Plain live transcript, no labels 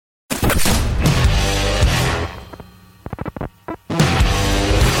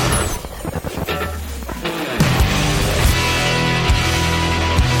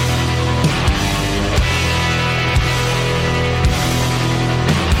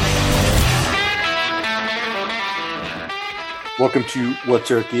Welcome to What's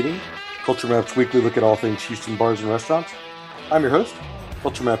Eric Eating, Culture Map's weekly look at all things Houston bars and restaurants. I'm your host,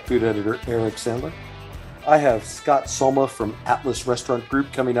 Culture Map food editor Eric Sandler. I have Scott Sulma from Atlas Restaurant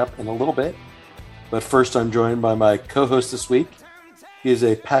Group coming up in a little bit. But first, I'm joined by my co-host this week. He is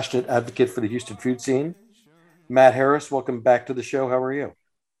a passionate advocate for the Houston food scene. Matt Harris, welcome back to the show. How are you?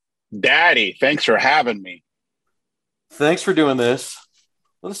 Daddy, thanks for having me. Thanks for doing this.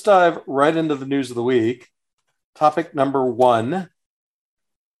 Let's dive right into the news of the week. Topic number one,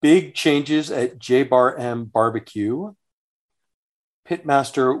 big changes at J Bar M Barbecue.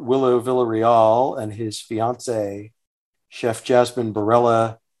 Pitmaster Willow Villarreal and his fiancée, Chef Jasmine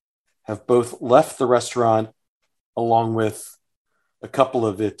Barella, have both left the restaurant along with a couple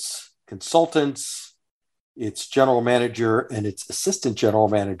of its consultants, its general manager, and its assistant general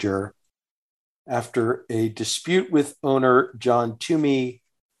manager after a dispute with owner John Toomey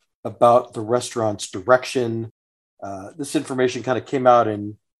about the restaurant's direction. This information kind of came out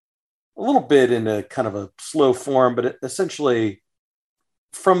in a little bit in a kind of a slow form, but essentially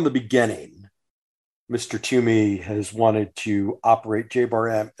from the beginning, Mr. Toomey has wanted to operate J Bar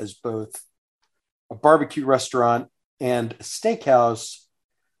M as both a barbecue restaurant and a steakhouse.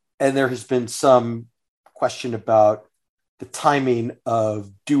 And there has been some question about the timing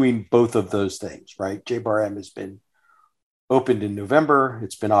of doing both of those things, right? J Bar M has been opened in November.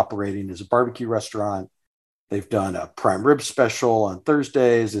 It's been operating as a barbecue restaurant. They've done a prime rib special on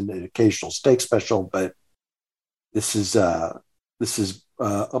Thursdays and an occasional steak special, but this is a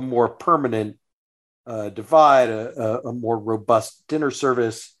more permanent divide, a more robust dinner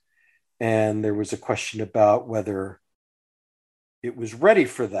service. And there was a question about whether it was ready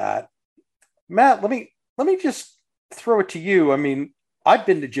for that. Matt, let me just throw it to you. I mean, I've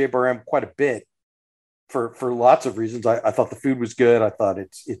been to J Bar M quite a bit for lots of reasons. I thought the food was good. I thought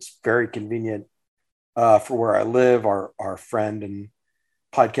it's very convenient for where I live. Our friend and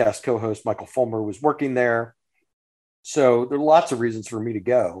podcast co-host Michael Fulmer was working there. So there are lots of reasons for me to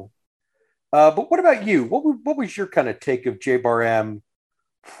go. But what about you? What was your kind of take of J Bar M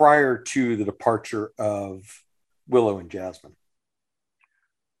prior to the departure of Willow and Jasmine?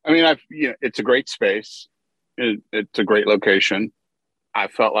 I mean, it's a great space. It's a great location. I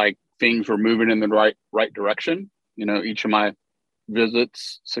felt like things were moving in the right direction. You know, each of my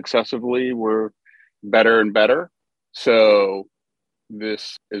visits successively were better and better. So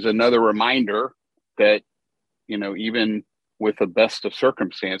this is another reminder that, you know, even with the best of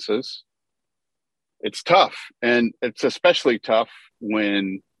circumstances, it's tough. And it's especially tough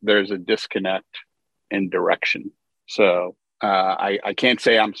when there's a disconnect in direction. So I can't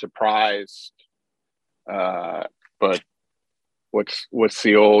say I'm surprised, but what's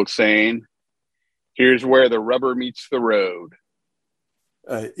the old saying? Here's where the rubber meets the road.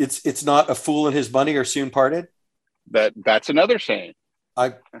 It's not a fool and his money are soon parted. That's another saying.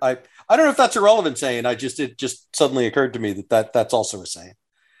 I don't know if that's a relevant saying. It just suddenly occurred to me that's also a saying.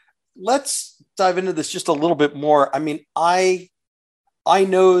 Let's dive into this just a little bit more. I mean, I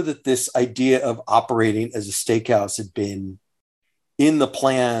know that this idea of operating as a steakhouse had been in the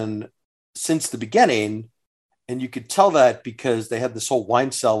plan since the beginning, and you could tell that because they had this whole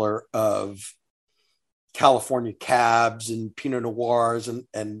wine cellar of California cabs and Pinot Noirs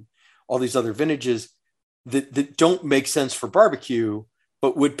and all these other vintages that don't make sense for barbecue,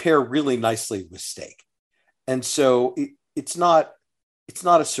 but would pair really nicely with steak. And so it's not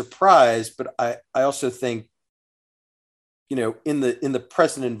a surprise, but I also think, you know, in the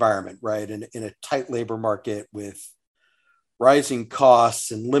present environment, right, in a tight labor market with rising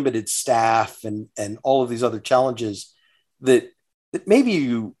costs and limited staff and all of these other challenges, that maybe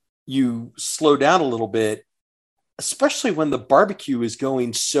you slow down a little bit, especially when the barbecue is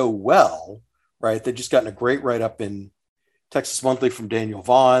going so well, right? They've just gotten a great write-up in Texas Monthly from Daniel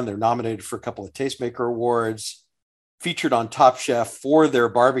Vaughn. They're nominated for a couple of Tastemaker Awards, featured on Top Chef for their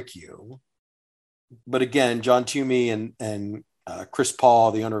barbecue. But again, John Toomey and Chris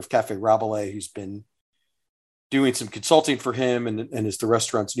Paul, the owner of Cafe Rabelais, who's been doing some consulting for him and is the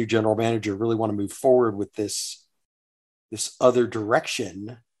restaurant's new general manager, really want to move forward with this other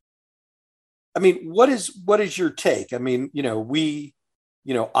direction. I mean, what is your take? I mean, you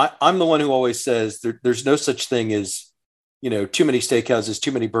know, I'm the one who always says there's no such thing as, you know, too many steakhouses,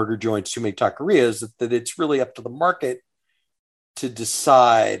 too many burger joints, too many taquerias, that it's really up to the market to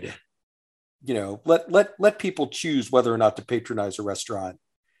decide, you know, let people choose whether or not to patronize a restaurant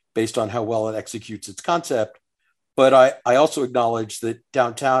based on how well it executes its concept. But I also acknowledge that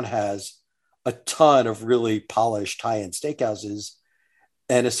downtown has a ton of really polished high-end steakhouses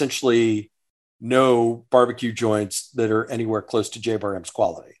and essentially no barbecue joints that are anywhere close to J Bar M's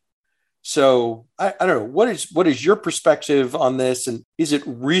quality. So I don't know, what is your perspective on this, and is it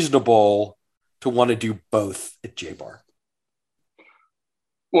reasonable to want to do both at J Bar?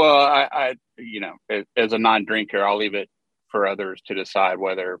 Well, as a non-drinker, I'll leave it for others to decide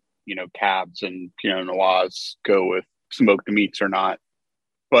whether, cabs and Pinot Noirs go with smoked meats or not.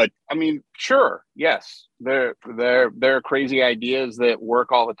 But I mean, sure, yes, there are crazy ideas that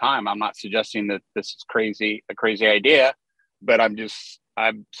work all the time. I'm not suggesting that this is a crazy idea, but I'm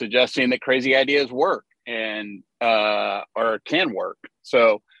suggesting that crazy ideas work and or can work.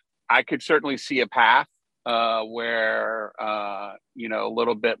 So I could certainly see a path where a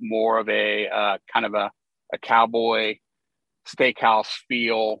little bit more of a kind of a cowboy steakhouse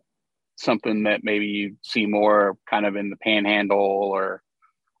feel, something that maybe you see more kind of in the Panhandle or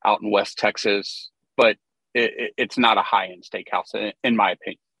out in West Texas, but it's not a high end steakhouse, in my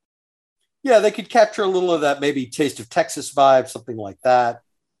opinion. Yeah, they could capture a little of that maybe taste of Texas vibe, something like that.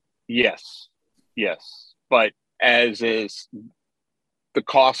 Yes, yes, but as is the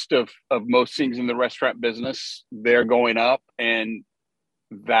cost of most things in the restaurant business, they're going up, and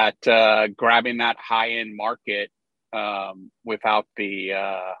that grabbing that high end market without the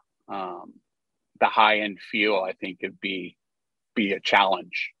high end feel, I think could be a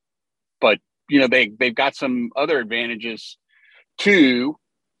challenge. But they've got some other advantages too.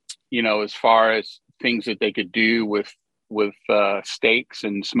 As far as things that they could do with steaks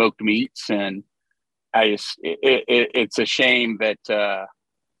and smoked meats, and it's a shame that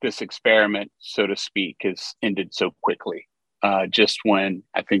this experiment, so to speak, has ended so quickly. Just when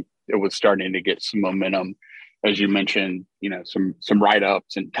I think it was starting to get some momentum, as you mentioned, some write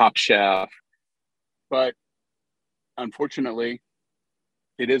ups and Top Chef, but unfortunately,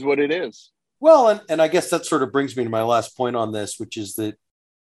 it is what it is. Well, and I guess that sort of brings me to my last point on this, which is that,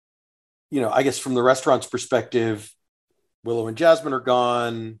 I guess from the restaurant's perspective, Willow and Jasmine are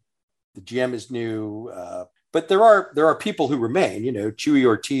gone. The GM is new, but there are people who remain. Chewy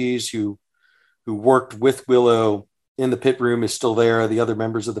Ortiz, who worked with Willow in the pit room, is still there. The other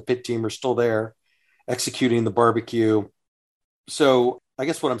members of the pit team are still there, executing the barbecue. So I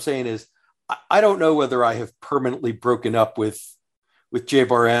guess what I'm saying is, I don't know whether I have permanently broken up with J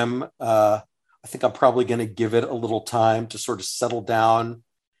Bar M. I think I'm probably going to give it a little time to sort of settle down,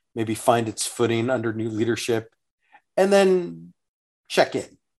 maybe find its footing under new leadership, and then check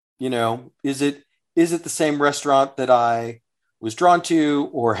in. Is it the same restaurant that I was drawn to,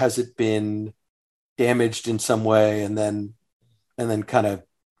 or has it been damaged in some way, and then kind of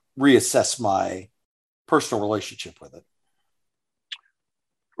reassess my personal relationship with it.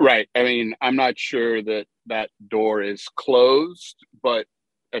 Right. I mean, I'm not sure that that door is closed, but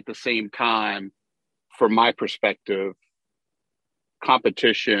at the same time, from my perspective,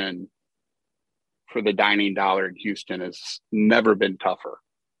 competition for the dining dollar in Houston has never been tougher.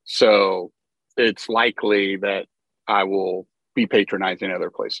 So it's likely that I will be patronizing other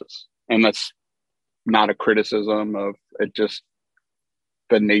places. And that's not a criticism of it, just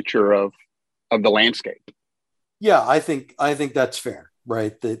the nature of the landscape. Yeah, I think that's fair,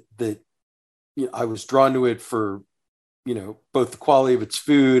 right? That I was drawn to it for both the quality of its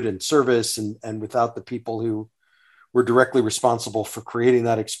food and service, and without the people who were directly responsible for creating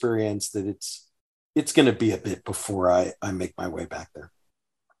that experience, that it's going to be a bit before I make my way back there.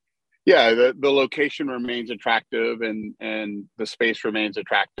 Yeah, the location remains attractive, and the space remains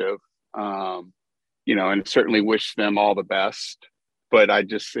attractive. And certainly wish them all the best. But I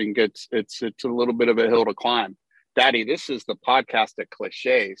just think it's a little bit of a hill to climb. Daddy, this is the podcast of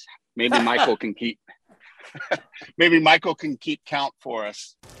cliches. Maybe Michael can keep maybe Michael can keep count for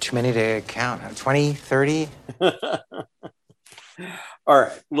us. Too many to count. 20, 30? All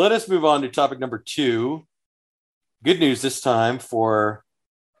right, let us move on to topic number 2. Good news this time for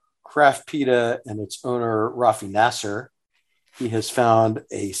Craft Pita and its owner, Rafi Nasser. He has found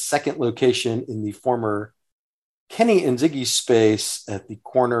a second location in the former Kenny and Ziggy space at the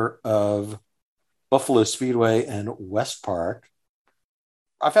corner of Buffalo Speedway and West Park.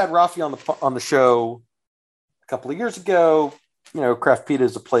 I've had Rafi on the show a couple of years ago. Craft Pita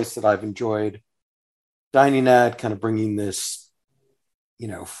is a place that I've enjoyed dining at, kind of bringing this,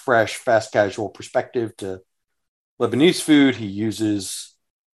 fresh, fast casual perspective to Lebanese food. He uses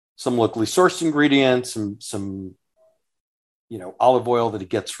some locally sourced ingredients, some olive oil that he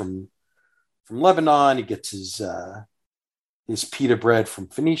gets from Lebanon. He gets his pita bread from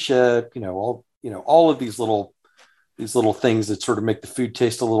Phoenicia. All of these little things that sort of make the food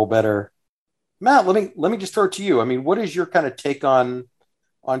taste a little better. Matt, let me just throw it to you. I mean, what is your kind of take on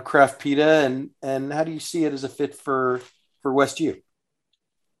Craft Pita, and how do you see it as a fit for West U?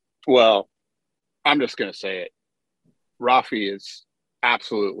 Well, I'm just going to say it. Rafi is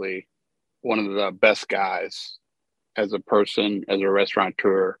absolutely one of the best guys as a person, as a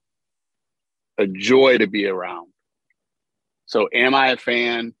restaurateur, a joy to be around. So am I a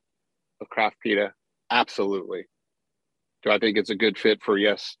fan of craft pita? Absolutely. Do I think it's a good fit for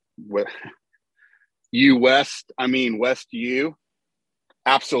West U?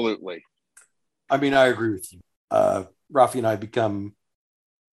 Absolutely. I mean, I agree with you. Rafi and I become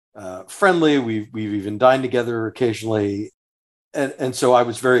friendly. We've even dined together occasionally. And so I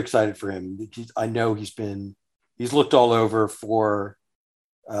was very excited for him. I know he's looked all over for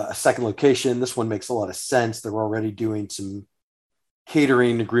a second location. This one makes a lot of sense. They're already doing some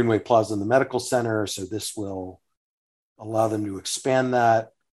catering to Greenway Plaza in the medical center. So this will allow them to expand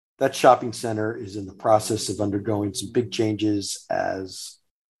that. That shopping center is in the process of undergoing some big changes as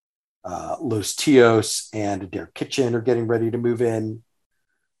Los Tios and Adair Kitchen are getting ready to move in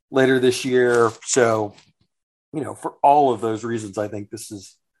later this year. So, for all of those reasons, I think this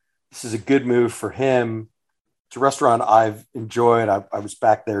is a good move for him. It's a restaurant I've enjoyed. I was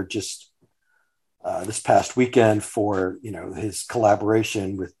back there just this past weekend for, his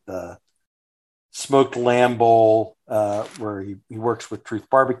collaboration with the Smoked Lamb Bowl, where he works with Truth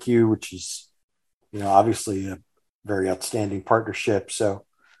Barbecue, which is, obviously a very outstanding partnership. So,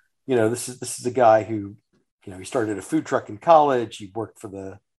 this is a guy who, he started a food truck in college. He worked for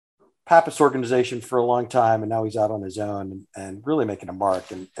the Pappas organization for a long time, and now he's out on his own and really making a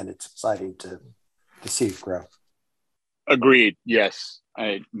mark. And it's exciting to see it grow. Agreed. Yes.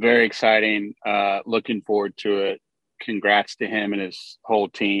 Very exciting. Looking forward to it. Congrats to him and his whole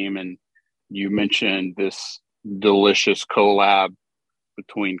team. And you mentioned this delicious collab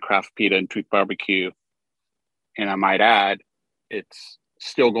between Craft Pita and Truth Barbecue. And I might add, it's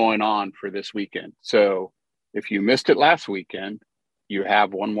still going on for this weekend. So if you missed it last weekend, you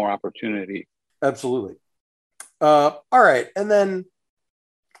have one more opportunity. Absolutely. All right. And then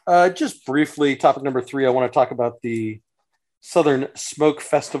just briefly, topic number 3, I want to talk about the Southern Smoke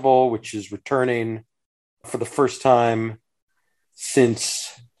Festival, which is returning for the first time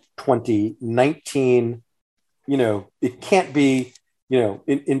since 2019. It can't be,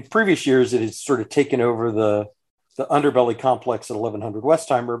 in previous years, it has sort of taken over the underbelly complex at 1100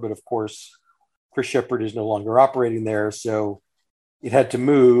 Westheimer, but of course, Chris Shepard is no longer operating there. So it had to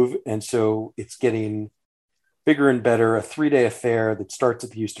move. And so it's getting bigger and better, a 3-day affair that starts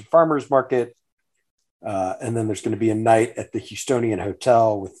at the Houston Farmers Market. And then there's going to be a night at the Houstonian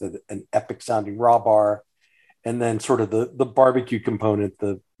Hotel with an epic sounding raw bar. And then sort of the barbecue component,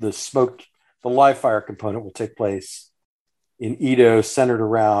 the live fire component will take place in Edo, centered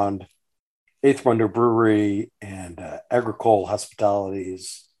around Eighth Wonder Brewery and Agricole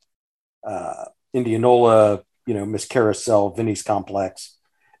Hospitalities, Indianola, Miss Carousel, Vinny's Complex,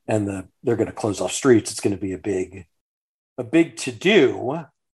 and they're going to close off streets. It's going to be a big to do.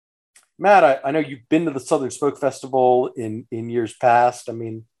 Matt, I know you've been to the Southern Smoke Festival in years past. I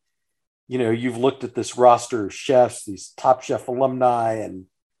mean, you've looked at this roster of chefs, these Top Chef alumni, and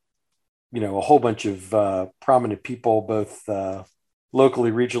a whole bunch of prominent people, both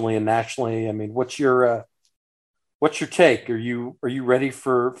locally, regionally, and nationally. I mean, what's your take? Are you ready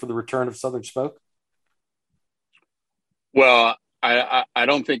for the return of Southern Smoke? Well, I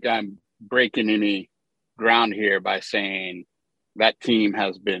don't think I'm breaking any ground here by saying that team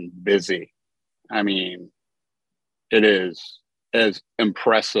has been busy. I mean, it is as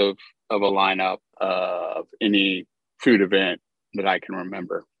impressive of a lineup of any food event that I can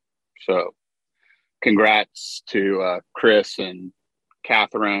remember. So congrats to Chris and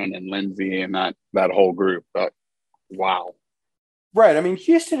Catherine and Lindsay and that whole group. But wow. Right. I mean,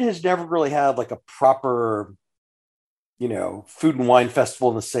 Houston has never really had like a proper, food and wine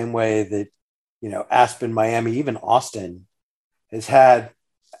festival in the same way that, Aspen, Miami, even Austin has had.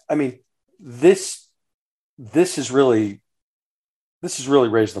 I mean, this has really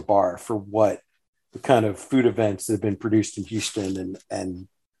raised the bar for what the kind of food events that have been produced in Houston, and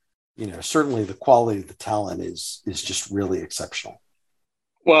certainly the quality of the talent is just really exceptional.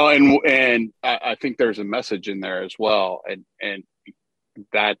 Well, and I think there's a message in there as well, and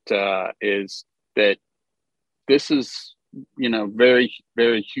that is that this is very,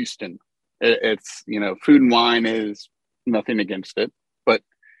 very Houston. It's food and wine is nothing against it, but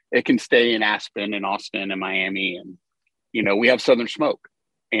it can stay in Aspen and Austin and Miami, and we have Southern Smoke,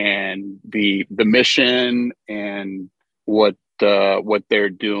 and the mission and what they're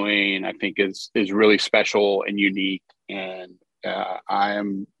doing, I think is really special and unique, and I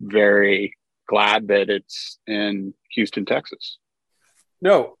am very glad that it's in Houston, Texas.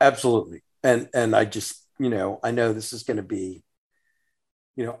 No, absolutely, and I just I know this is going to be,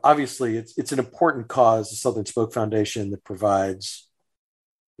 obviously it's an important cause, the Southern Smoke Foundation, that provides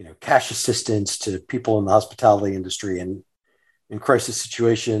cash assistance to people in the hospitality industry and in crisis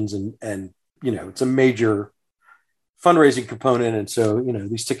situations. And it's a major fundraising component. And so,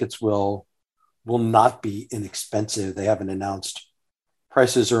 these tickets will not be inexpensive. They haven't announced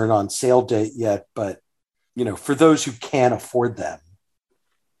prices or an on sale date yet, but, for those who can afford them,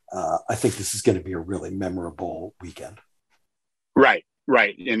 I think this is going to be a really memorable weekend. Right.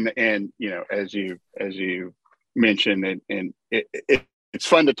 And as you mentioned, and it's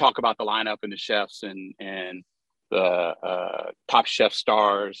fun to talk about the lineup and the chefs and the top chef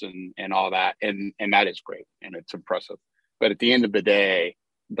stars and all that. And that is great. And it's impressive. But at the end of the day,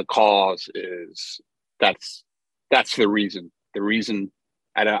 the cause is that's the reason. The reason,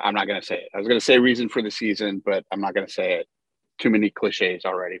 I'm not going to say it. I was going to say reason for the season, but I'm not going to say it. Too many cliches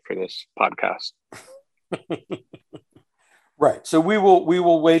already for this podcast. Right. So we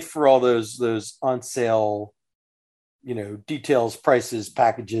will wait for all those on sale, details, prices,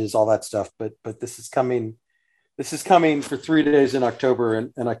 packages, all that stuff. But this is coming. This is coming for 3 days in October,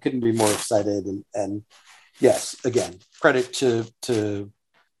 and I couldn't be more excited. And yes, again, credit to the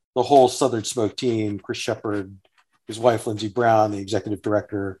whole Southern Smoke team, Chris Shepard, his wife Lindsay Brown, the executive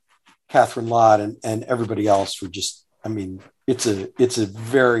director, Catherine Lott, and everybody else for just. I mean, it's a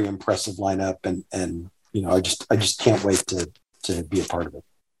very impressive lineup, and I just can't wait to be a part of it.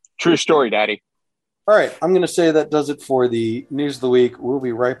 True story, Daddy. All right, I'm going to say that does it for the news of the week. We'll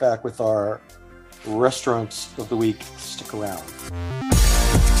be right back with our restaurants of the week. Stick around.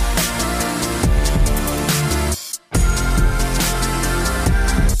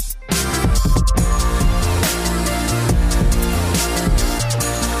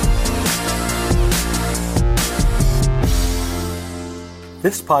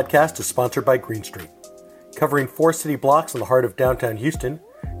 This podcast is sponsored by Green Street. Covering 4 city blocks in the heart of downtown Houston,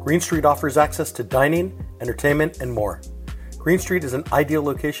 Green Street offers access to dining, entertainment, and more. Green Street is an ideal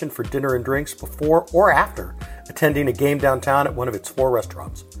location for dinner and drinks before or after attending a game downtown at one of its 4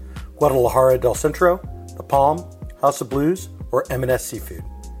 restaurants: Guadalajara del Centro, The Palm, House of Blues, or M&S Seafood.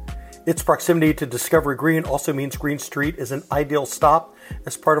 Its proximity to Discovery Green also means Green Street is an ideal stop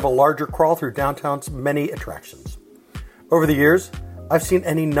as part of a larger crawl through downtown's many attractions. Over the years, I've seen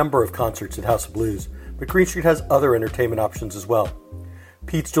any number of concerts at House of Blues, but Green Street has other entertainment options as well.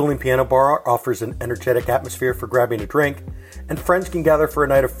 Pete's Dueling Piano Bar offers an energetic atmosphere for grabbing a drink, and friends can gather for a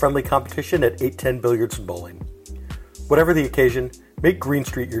night of friendly competition at 810 Billiards and Bowling. Whatever the occasion, make Green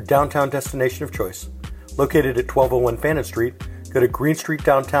Street your downtown destination of choice. Located at 1201 Fannin Street, go to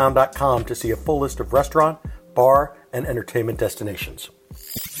greenstreetdowntown.com to see a full list of restaurant, bar, and entertainment destinations.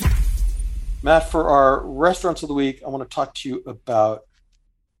 Matt, for our restaurants of the week, I want to talk to you about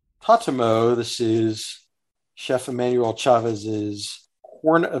Tatamo. This is Chef Emmanuel Chavez's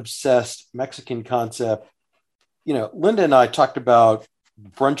corn-obsessed Mexican concept. Linda and I talked about the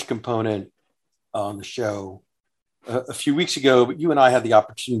brunch component on the show a few weeks ago, but you and I had the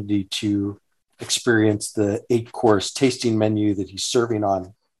opportunity to experience the 8-course tasting menu that he's serving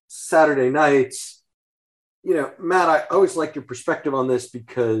on Saturday nights. Matt, I always like your perspective on this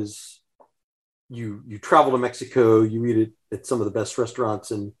because you travel to Mexico, you eat at some of the best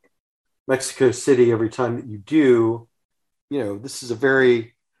restaurants in Mexico City every time that you do. This is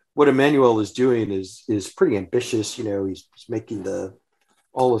what Emmanuel is doing is pretty ambitious. He's making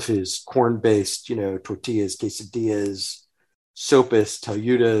all of his corn-based, tortillas, quesadillas, sopes,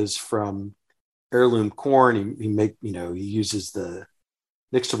 tayudas from heirloom corn. He uses the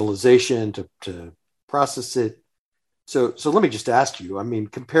nixtamalization to process it. So let me just ask you,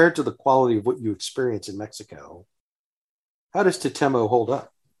 compared to the quality of what you experience in Mexico, how does Tatemo hold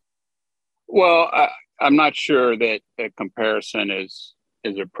up? Well, I'm not sure that a comparison is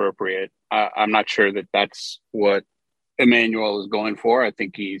appropriate. I'm not sure that that's what Emmanuel is going for. I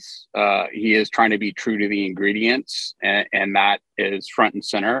think he is trying to be true to the ingredients, and that is front and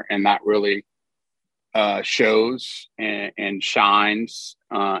center, and that really shows and shines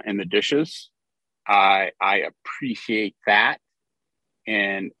in the dishes. I appreciate that,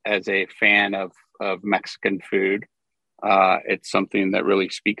 and as a fan of Mexican food, it's something that really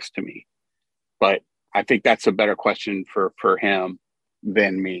speaks to me. But I think that's a better question for him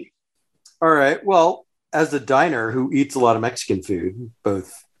than me. All right. Well, as a diner who eats a lot of Mexican food,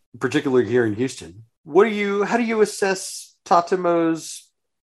 both particularly here in Houston, how do you assess Tatemo's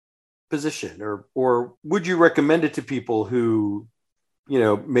position, or would you recommend it to people who,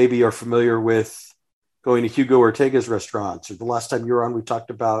 maybe are familiar with going to Hugo Ortega's restaurants, or the last time you were on, we talked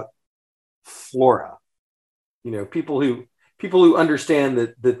about Flora, people who understand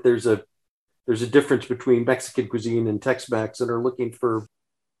that there's a difference between Mexican cuisine and Tex-Mex and are looking for,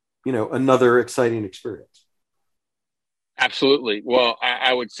 another exciting experience. Absolutely. Well,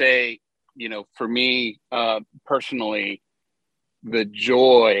 I would say, for me personally, the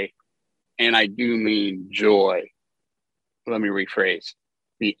joy, and I do mean joy, let me rephrase,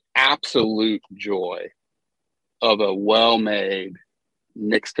 the absolute joy of a well-made,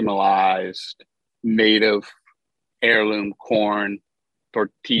 nixtamalized, native heirloom corn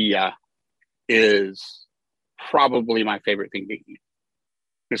tortilla is probably my favorite thing to eat.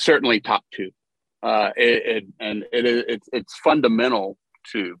 It's certainly top two. It's fundamental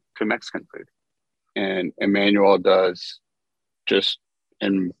to Mexican food, and Emmanuel does, just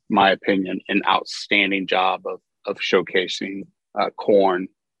in my opinion, an outstanding job of showcasing corn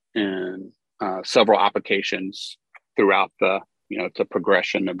in several applications throughout the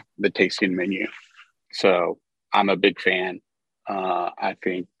progression of the tasting menu. So I'm a big fan. I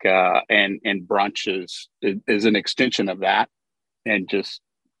think and brunch is an extension of that, and just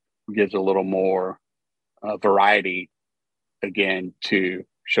gives a little more variety again to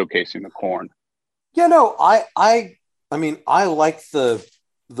showcasing the corn. Yeah, no, I mean, I like the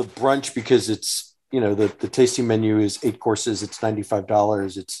brunch because it's, the tasting menu is 8 courses. It's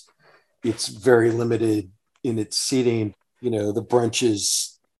 $95. It's very limited in its seating. The brunch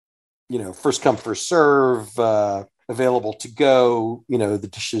is, first come, first serve, available to go. The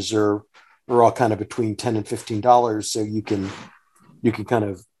dishes are all kind of between $10 and $15. So you can kind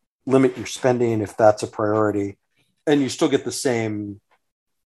of limit your spending if that's a priority, and you still get the same,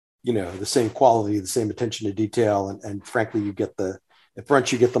 the same quality, the same attention to detail. And frankly, at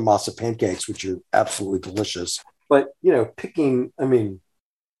brunch, you get the masa pancakes, which are absolutely delicious. But, just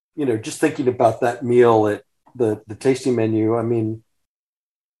thinking about that meal at the tasting menu, I mean,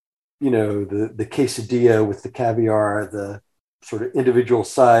 the quesadilla with the caviar, the sort of individual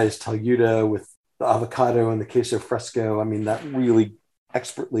sized tayuda with the avocado and the queso fresco. I mean, that really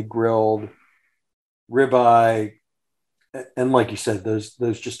expertly grilled ribeye. And like you said, those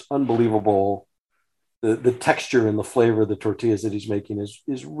just unbelievable, the texture and the flavor of the tortillas that he's making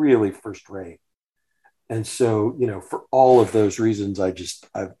is really first rate. And so, for all of those reasons,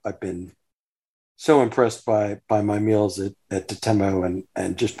 I've been so impressed by my meals at Totemo,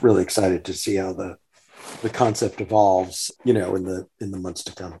 and just really excited to see how the concept evolves, in the months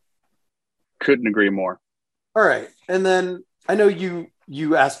to come. Couldn't agree more. All right. And then I know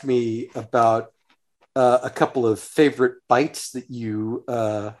you asked me about a couple of favorite bites that you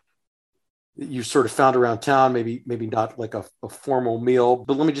sort of found around town, maybe not like a formal meal,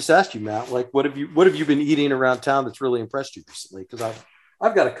 but let me just ask you, Matt, like what have you been eating around town that's really impressed you recently? Because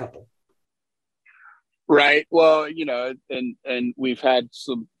I've got a couple. Right. Well, and we've had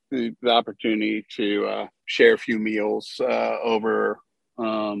the opportunity to share a few meals over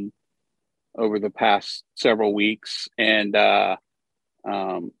the past several weeks, and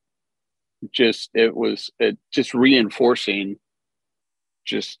just reinforcing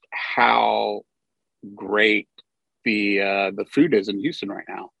just how great the food is in Houston right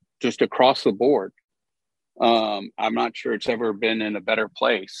now, just across the board. I'm not sure it's ever been in a better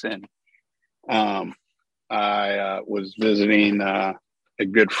place, and I was visiting a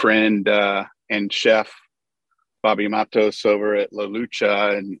good friend and chef, Bobby Matos, over at La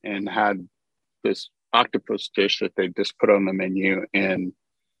Lucha, and had this octopus dish that they just put on the menu, and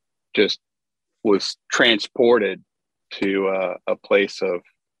just was transported to a place of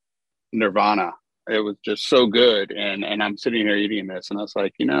nirvana. It was just so good. And I'm sitting here eating this, and I was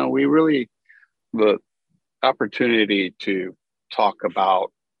like, we really, the opportunity to talk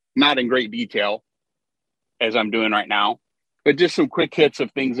about, not in great detail as I'm doing right now, but just some quick hits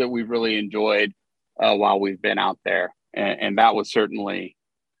of things that we've really enjoyed while we've been out there. And that was certainly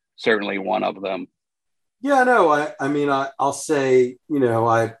one of them. Yeah, no, I'll say,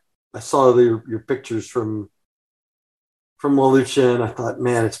 I saw your pictures from La Lucha, and I thought,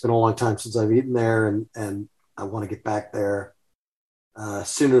 man, it's been a long time since I've eaten there, and I want to get back there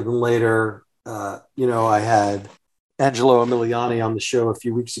sooner than later. I had Angelo Emiliani on the show a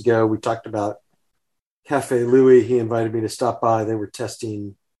few weeks ago. We talked about Cafe Louis. He invited me to stop by. They were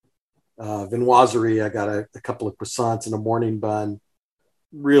testing viennoiserie. I got a couple of croissants and a morning bun.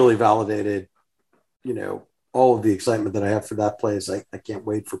 Really validated, all of the excitement that I have for that place. I can't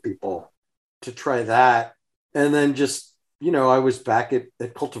wait for people to try that. And then just, I was back at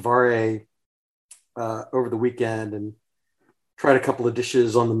Cultivare over the weekend and tried a couple of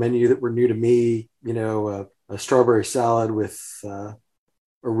dishes on the menu that were new to me, a strawberry salad with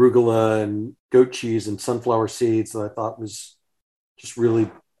arugula and goat cheese and sunflower seeds that I thought was just really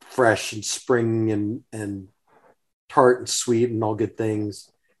fresh and spring and tart and sweet and all good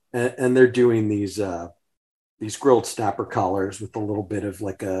things. And they're doing these grilled snapper collars with a little bit of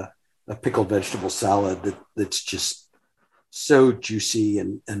like a pickled vegetable salad that's just so juicy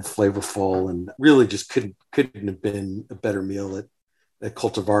and flavorful, and really just couldn't have been a better meal at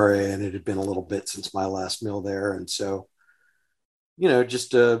Cultivare. And it had been a little bit since my last meal there. And so,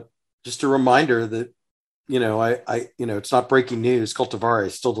 just a reminder that, it's not breaking news. Cultivare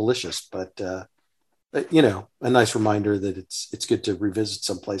is still delicious, but a nice reminder that it's good to revisit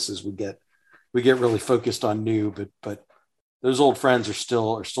some places. We get really focused on new, but those old friends are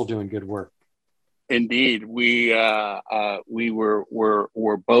still doing good work. Indeed, we were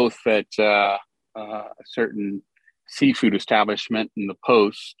both at a certain seafood establishment in the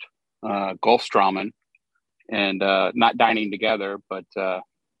Post, Gulfstramen, and not dining together, but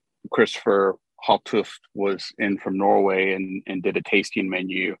Christopher Haltuft was in from Norway and did a tasting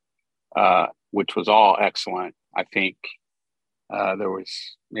menu, which was all excellent. I think there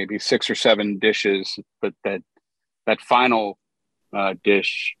was maybe 6 or 7 dishes, but that final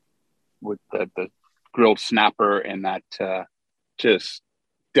dish with the grilled snapper and that just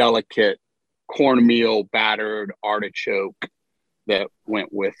delicate cornmeal battered artichoke that went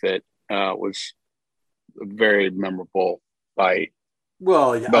with it was a very memorable bite.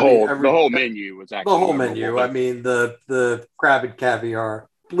 Well, yeah, the whole menu was actually the whole menu. I mean, the crab and caviar,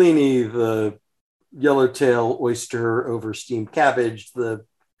 blini, the yellowtail oyster over steamed cabbage, the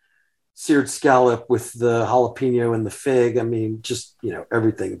seared scallop with the jalapeno and the fig. I mean, just,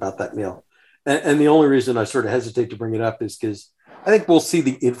 everything about that meal. And the only reason I sort of hesitate to bring it up is because I think we'll see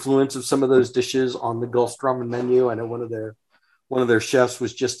the influence of some of those dishes on the Gulfstramen menu. I know one of their chefs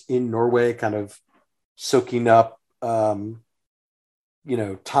was just in Norway, kind of soaking up,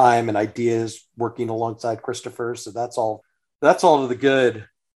 time and ideas, working alongside Christopher. So that's all to the good.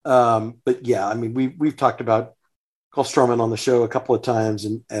 But yeah, I mean, we've talked about Gulfstramen on the show a couple of times,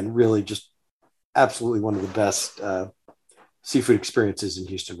 and really just absolutely one of the best seafood experiences in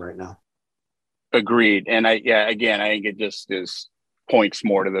Houston right now. Agreed. And I think it just points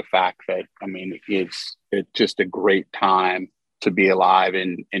more to the fact that, I mean, it's just a great time to be alive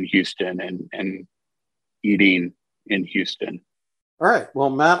in Houston and eating in Houston. All right. Well,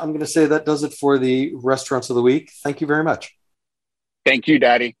 Matt, I'm going to say that does it for the restaurants of the week. Thank you very much. Thank you,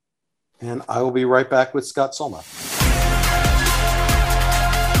 Daddy. And I will be right back with Scott Sulma.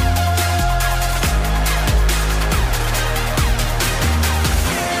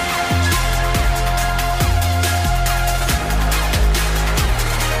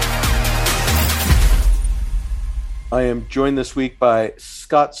 I am joined this week by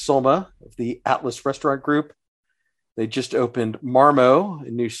Scott Sulma of the Atlas Restaurant Group. They just opened Marmo, a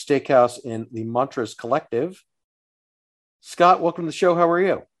new steakhouse in the Montrose Collective. Scott, welcome to the show. How are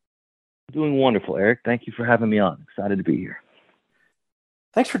you? Doing wonderful, Eric. Thank you for having me on. Excited to be here.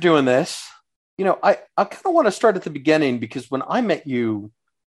 Thanks for doing this. I kind of want to start at the beginning, because when I met you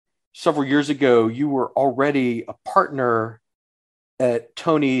several years ago, you were already a partner at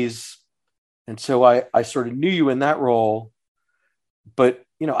Tony's. And so I sort of knew you in that role. But,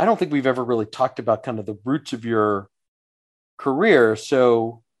 I don't think we've ever really talked about kind of the roots of your career.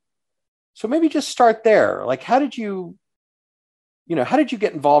 So maybe just start there. Like, how did you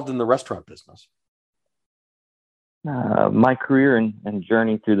get involved in the restaurant business? My career and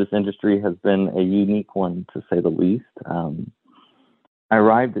journey through this industry has been a unique one, to say the least. I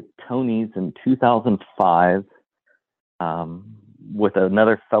arrived at Tony's in 2005 with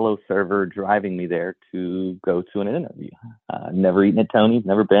another fellow server driving me there to go to an interview. Never eaten at Tony's,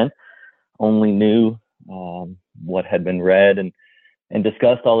 never been. Only knew what had been read and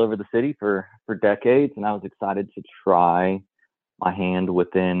discussed all over the city for decades, and I was excited to try my hand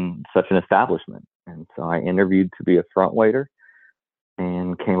within such an establishment. And so I interviewed to be a front waiter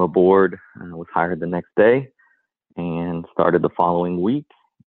and came aboard, was hired the next day and started the following week,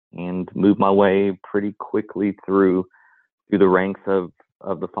 and moved my way pretty quickly through the ranks of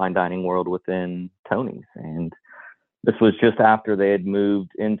the fine dining world within Tony's. And this was just after they had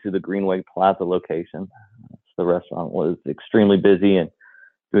moved into the Greenway Plaza location. So the restaurant was extremely busy and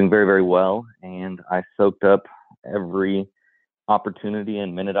doing very, very well. And I soaked up every opportunity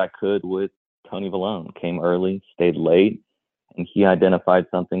and minute I could with Tony Vallone. Came early, stayed late, and he identified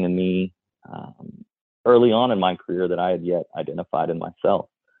something in me early on in my career that I had yet identified in myself.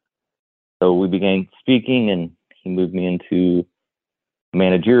 So we began speaking, and he moved me into a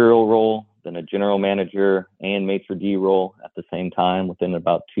managerial role, then a general manager and maitre d' role at the same time within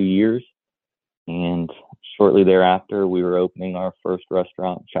about 2 years. And shortly thereafter, we were opening our first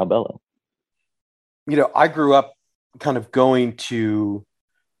restaurant, Ciao Bello. I grew up kind of going to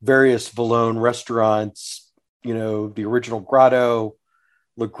various Vallone restaurants, the original Grotto,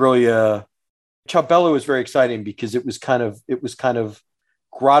 La Grilla. Ciao Bello was very exciting because it was kind of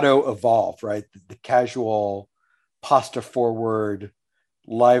Grotto evolved, right? The casual pasta forward,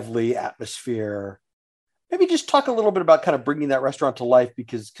 lively atmosphere. Maybe just talk a little bit about kind of bringing that restaurant to life,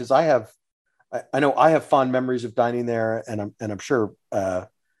 because I know I have fond memories of dining there, and I'm sure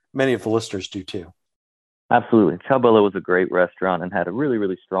many of the listeners do too. Absolutely. Ciao Bello was a great restaurant and had a really,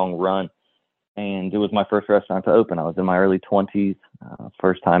 really strong run. And it was my first restaurant to open. I was in my early 20s,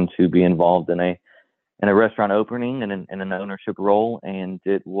 first time to be involved in a restaurant opening and in an ownership role. And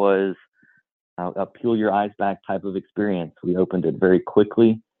it was a peel your eyes back type of experience. We opened it very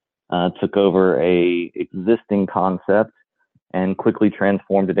quickly, took over a existing concept and quickly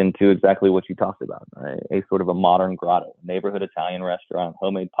transformed it into exactly what you talked about, a sort of a modern grotto, neighborhood Italian restaurant,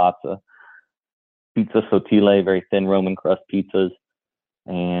 homemade pizza sottile, very thin Roman crust pizzas,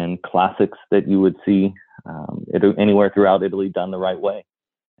 and classics that you would see anywhere throughout Italy done the right way.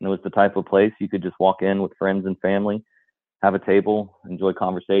 And it was the type of place you could just walk in with friends and family, have a table, enjoy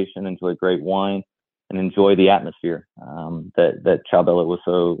conversation, enjoy great wine, and enjoy the atmosphere that Ciao Bello was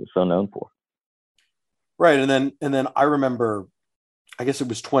so known for. Right, and then I remember, I guess it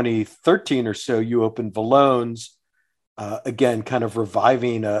was 2013 or so, you opened Vallone's, again, kind of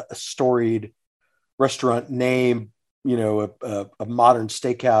reviving a storied restaurant name, a modern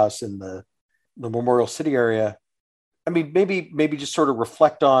steakhouse in the Memorial City area. I mean, maybe just sort of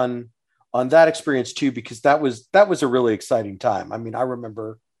reflect on that experience too, because that was a really exciting time. I mean, I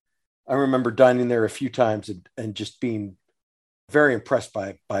remember dining there a few times and just being very impressed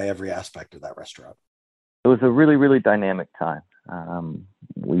by every aspect of that restaurant. It was a really, really dynamic time.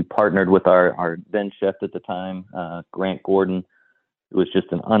 We partnered with our then chef at the time, Grant Gordon, who was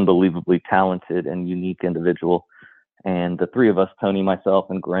just an unbelievably talented and unique individual. And the three of us, Tony, myself,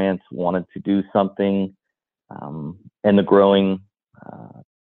 and Grant, wanted to do something in the growing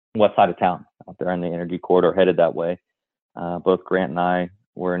west side of town, out there in the energy corridor, headed that way. Both Grant and I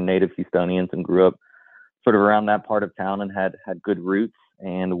were native Houstonians and grew up sort of around that part of town and had good roots.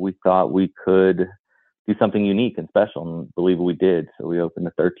 And we thought we could do something unique and special, and believe we did. So we opened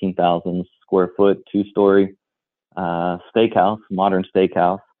a 13,000 square foot, 2-story steakhouse, modern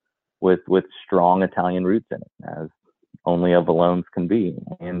steakhouse with strong Italian roots in it, as only a Vallone's can be.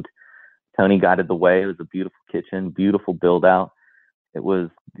 And Tony guided the way. It was a beautiful kitchen, beautiful build out. It was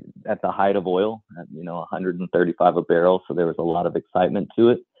at the height of oil, at 135 a barrel, so there was a lot of excitement to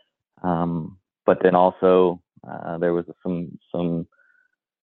it. But then also there was some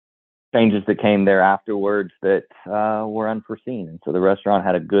changes that came there afterwards that were unforeseen. And so the restaurant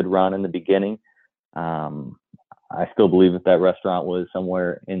had a good run in the beginning. I still believe if that restaurant was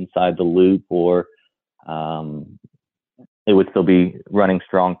somewhere inside the loop, or it would still be running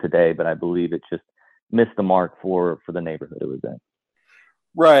strong today, but I believe it just missed the mark for the neighborhood it was in.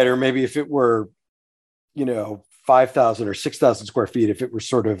 Right. Or maybe if it were, 5,000 or 6,000 square feet, if it were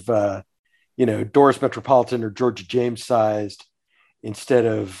sort of, Doris Metropolitan or Georgia James sized instead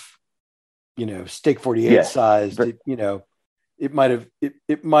of, Steak 48 Yes. sized, it might have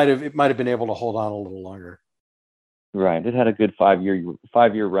been able to hold on a little longer. Right. It had a good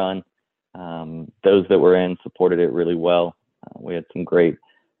 5-year run. Those that were in supported it really well. We had some great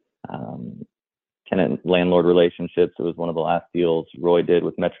tenant landlord relationships. It was one of the last deals Roy did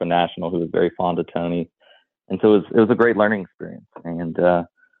with Metro National, who was very fond of Tony. And so it was a great learning experience, and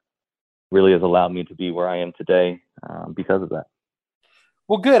really has allowed me to be where I am today because of that.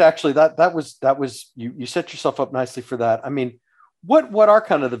 Well, good. Actually, that was you set yourself up nicely for that. I mean, what are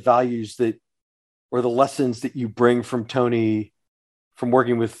kind of the values or the lessons that you bring from Tony, from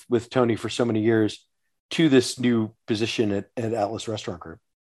working with Tony for so many years, to this new position at Atlas Restaurant Group?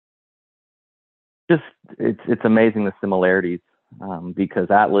 Just it's amazing the similarities,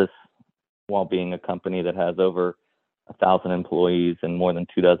 because Atlas, while being a company that has over 1,000 employees and more than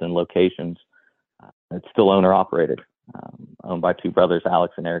 24 locations, it's still owner operated, owned by two brothers,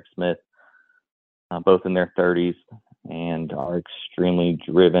 Alex and Eric Smith, both in their 30s, and are extremely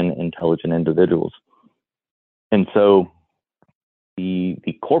driven, intelligent individuals. And so the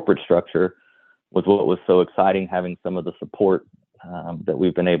corporate structure was what was so exciting, having some of the support that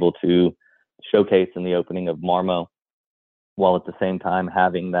we've been able to showcase in the opening of Marmo, while at the same time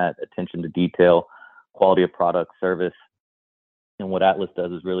having that attention to detail, quality of product, service. And what Atlas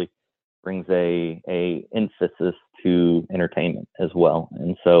does is really brings a emphasis to entertainment as well.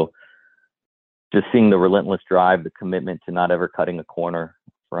 And so just seeing the relentless drive, the commitment to not ever cutting a corner,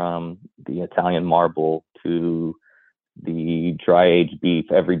 from the Italian marble to the dry aged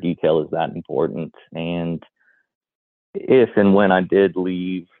beef, every detail is that important. And if and when I did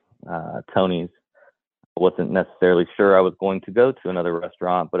leave Tony's, I wasn't necessarily sure I was going to go to another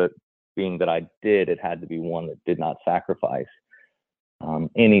restaurant, but being that I did, it had to be one that did not sacrifice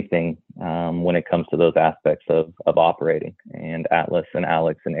anything when it comes to those aspects of operating. And Atlas and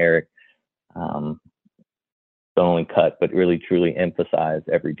Alex and Eric don't only cut, but really truly emphasize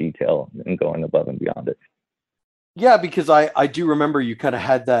every detail and going above and beyond it. Yeah, because I do remember you kind of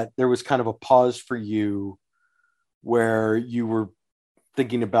had that, there was kind of a pause for you where you were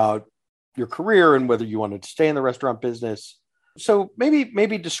thinking about your career and whether you wanted to stay in the restaurant business. So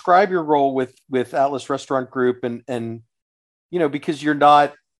maybe describe your role with Atlas Restaurant Group and because you're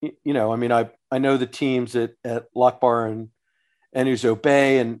not, I mean, I know the teams at Lock Bar and Uzo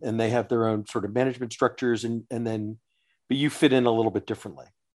Bay, and they have their own sort of management structures, but you fit in a little bit differently.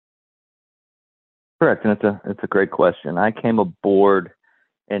 Correct, and it's a great question. I came aboard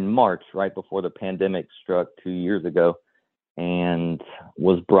in March, right before the pandemic struck 2 years ago, and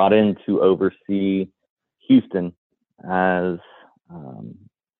was brought in to oversee Houston, as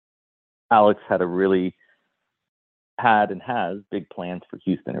Alex had and has big plans for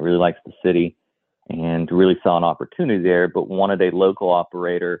Houston. It really likes the city and really saw an opportunity there, but wanted a local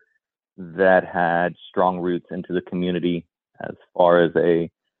operator that had strong roots into the community as far as a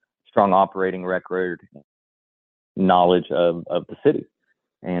strong operating record, knowledge of the city.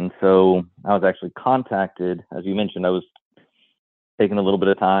 And so I was actually contacted, as you mentioned. I was taking a little bit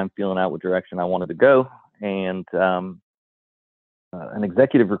of time, feeling out what direction I wanted to go. And an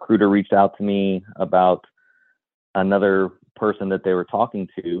executive recruiter reached out to me about another person that they were talking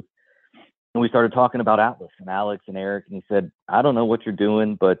to. And we started talking about Atlas and Alex and Eric. And he said, I don't know what you're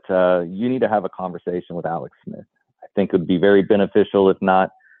doing, but you need to have a conversation with Alex Smith. I think it would be very beneficial, if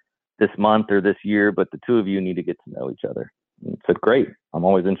not this month or this year, but the two of you need to get to know each other. And I said, great. I'm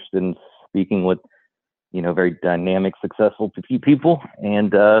always interested in speaking with, very dynamic, successful people,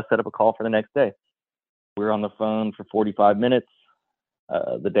 and set up a call for the next day. We were on the phone for 45 minutes.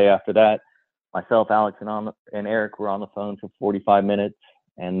 The day after that, myself, Alex, and Eric were on the phone for 45 minutes.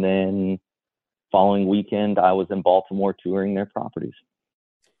 And then following weekend, I was in Baltimore touring their properties.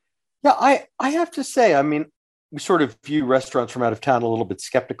 Yeah, I have to say, I mean, we sort of view restaurants from out of town a little bit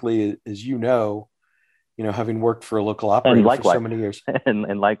skeptically, as having worked for a local operator for so many years.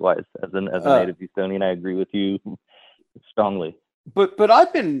 and likewise, as a native Houstonian, I agree with you strongly. But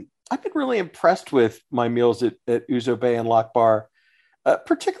I've been really impressed with my meals at Uzo Bay and Lock Bar,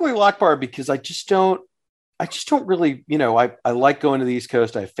 particularly Lock Bar, because I just don't really, I like going to the East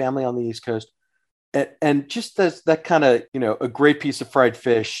Coast. I have family on the East Coast. And just that kind of, a great piece of fried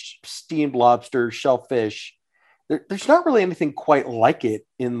fish, steamed lobster, shellfish. There's not really anything quite like it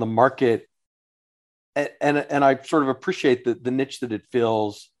in the market. And I sort of appreciate the niche that it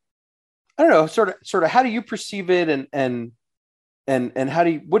fills. I don't know, sort of how do you perceive it, and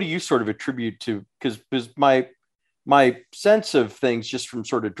what do you sort of attribute to? Because my sense of things, just from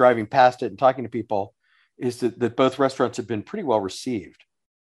sort of driving past it and talking to people, is that both restaurants have been pretty well received.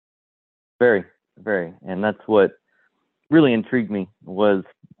 Very, very. And that's what really intrigued me was,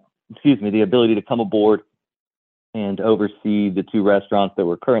 the ability to come aboard and oversee the two restaurants that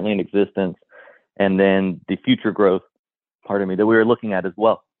were currently in existence, and then the future growth, that we were looking at as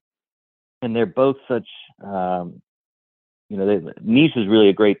well. And they're both such, niche is really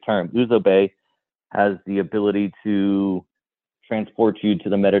a great term. Uzo Bay has the ability to transport you to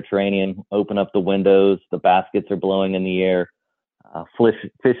the Mediterranean, open up the windows, the baskets are blowing in the air,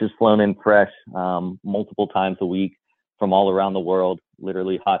 fish is flown in fresh multiple times a week from all around the world,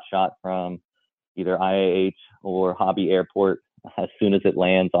 literally hot shot from either IAH or Hobby Airport as soon as it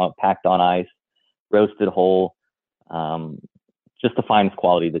lands, packed on ice, roasted whole, just the finest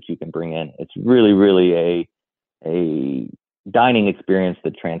quality that you can bring in. It's really, really a dining experience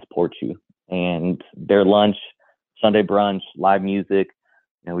that transports you. And their lunch, Sunday brunch, live music.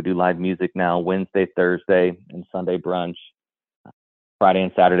 We do live music now Wednesday, Thursday, and Sunday brunch. Friday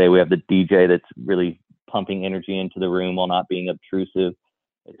and Saturday, we have the DJ that's really pumping energy into the room while not being obtrusive.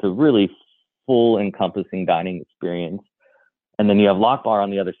 It's a really full, encompassing dining experience. And then you have Lock Bar on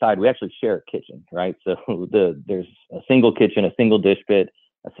the other side. We actually share a kitchen, right? So there's a single kitchen, a single dish pit,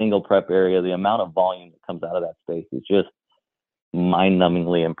 a single prep area. The amount of volume that comes out of that space is just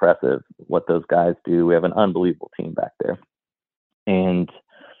mind-numbingly impressive, what those guys do. We have an unbelievable team back there. And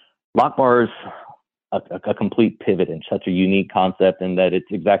Lock Bar is a complete pivot and such a unique concept in that it's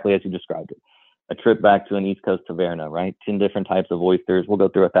exactly as you described it. A trip back to an East Coast taverna, right? 10 different types of oysters. We'll go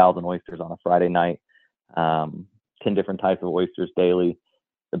through 1,000 oysters on a Friday night. 10 different types of oysters daily.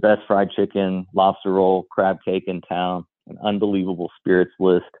 The best fried chicken, lobster roll, crab cake in town, an unbelievable spirits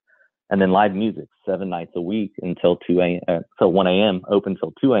list. And then live music 7 nights a week until 1 a.m., open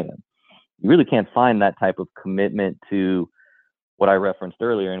till 2 a.m. You really can't find that type of commitment to what I referenced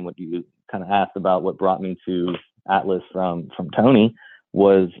earlier and what you kind of asked about what brought me to Atlas from Tony.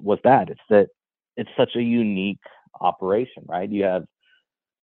 was that it's such a unique operation, right? You have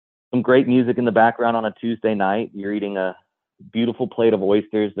some great music in the background on a Tuesday night. You're eating a beautiful plate of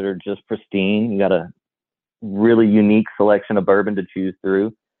oysters that are just pristine. You got a really unique selection of bourbon to choose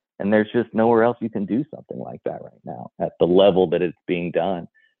through. And there's just nowhere else you can do something like that right now at the level that it's being done.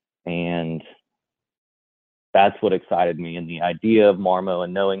 And that's what excited me. And the idea of Marmo,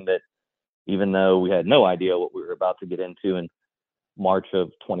 and knowing that even though we had no idea what we were about to get into in March of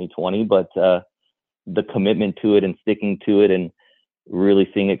 2020, but the commitment to it and sticking to it and really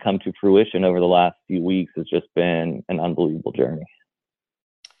seeing it come to fruition over the last few weeks has just been an unbelievable journey.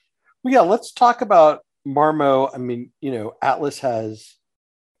 Well, yeah, let's talk about Marmo. I mean, Atlas has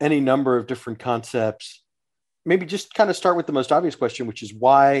any number of different concepts. Maybe just kind of start with the most obvious question, which is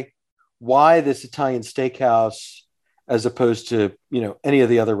why this Italian steakhouse as opposed to, any of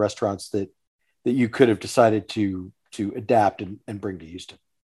the other restaurants that you could have decided to adapt and bring to Houston?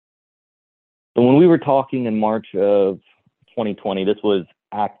 So when we were talking in March of 2020, this was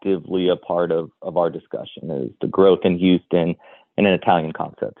actively a part of our discussion, is the growth in Houston and an Italian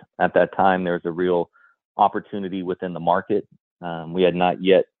concept. At that time, there was a real opportunity within the market. We had not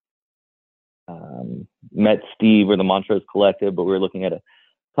yet met Steve or the Montrose Collective, but we were looking at a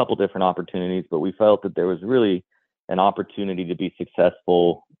couple different opportunities, but we felt that there was really an opportunity to be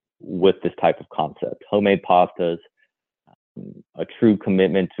successful with this type of concept. Homemade pastas, a true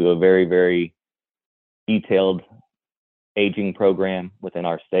commitment to a very, very detailed aging program within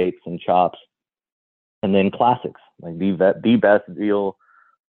our steaks and chops, and then classics like the best veal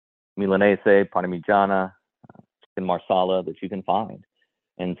Milanese, parmigiana, chicken marsala that you can find.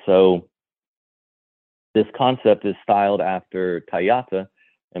 And so this concept is styled after Tagliata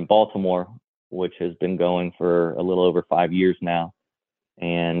in Baltimore, which has been going for a little over 5 years now,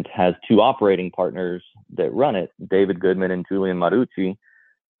 and has two operating partners that run it, David Goodman and Julian Marucci,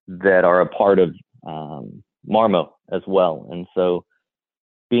 that are a part of Marmo as well. And so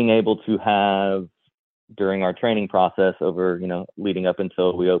being able to have, during our training process over, leading up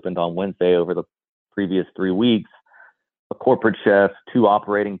until we opened on Wednesday, over the previous 3 weeks, a corporate chef, two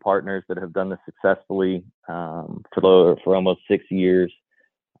operating partners that have done this successfully for almost 6 years,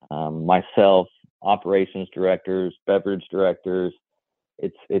 myself, operations directors, beverage directors.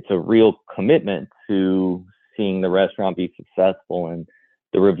 It's a real commitment to seeing the restaurant be successful, and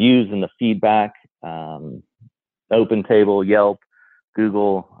the reviews and the feedback, Open Table, Yelp,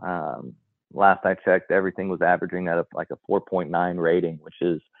 Google, last I checked, everything was averaging at a 4.9 rating, which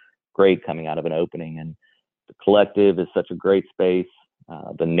is great coming out of an opening. And the collective is such a great space.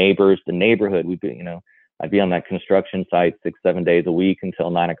 The neighbors, the neighborhood, I'd be on that construction site 6-7 days a week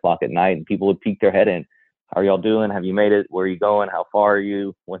until 9 o'clock at night, and people would peek their head in. How are y'all doing? Have you made it? Where are you going? How far are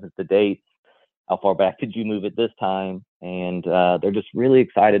you? When is the date? How far back did you move it this time? And they're just really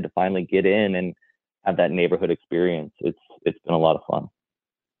excited to finally get in and have that neighborhood experience. It's been a lot of fun.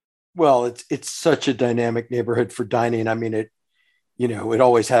 Well, it's such a dynamic neighborhood for dining. I mean, it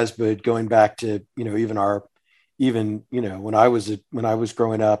always has been, going back to, when I was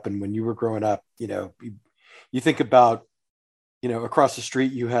growing up and when you were growing up, you think about, across the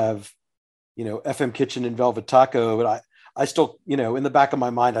street, you have, FM Kitchen and Velvet Taco, but I still, in the back of my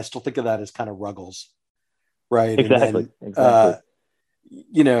mind, I still think of that as kind of Ruggles. Right. Exactly. And then,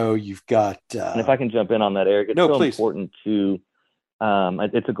 you've got, and if I can jump in on that, Eric, it's please. Important to,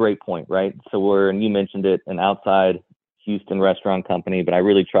 it's a great point, right? So and you mentioned it, an outside Houston restaurant company, but I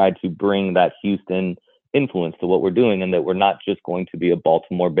really tried to bring that Houston influence to what we're doing, and that we're not just going to be a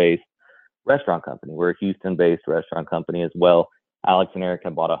Baltimore-based restaurant company. We're a Houston-based restaurant company as well. Alex and Eric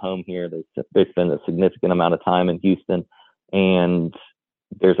have bought a home here. They spend a significant amount of time in Houston, and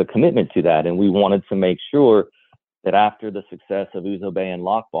there's a commitment to that. And we wanted to make sure that after the success of Ouzo Bay and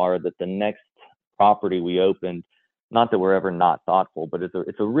Lock Bar, that the next property we opened, not that we're ever not thoughtful, but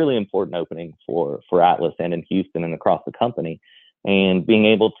it's a really important opening for Atlas and in Houston and across the company. And being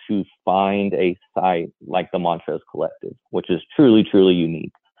able to find a site like the Montrose Collective, which is truly, truly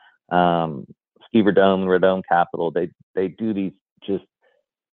unique. Steve Radome and Radome Capital, they do these just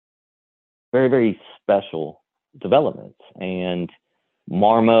very, very special developments. And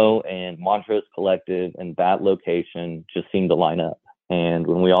Marmo and Montrose Collective and that location just seemed to line up. And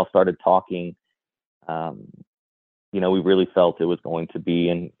when we all started talking, we really felt it was going to be,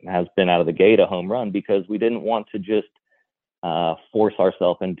 and has been out of the gate, a home run, because we didn't want to just force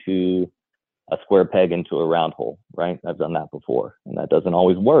ourselves into a square peg into a round hole, right? I've done that before, and that doesn't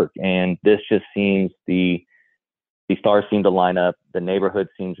always work. And this just seems, the stars seem to line up. The neighborhood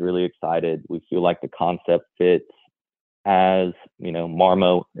seems really excited. We feel like the concept fits as,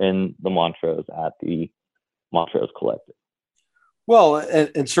 Marmo in the Montrose at the Montrose Collective. Well,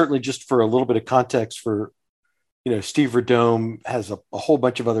 and certainly just for a little bit of context for, Steve Verdome has a whole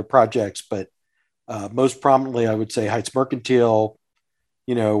bunch of other projects, but most prominently, I would say Heights Mercantile,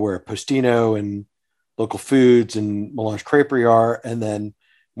 where Postino and Local Foods and Melange Creperie are, and then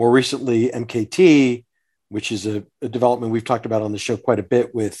more recently MKT, which is a development we've talked about on the show quite a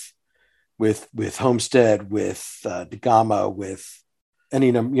bit with Homestead, with Degama, with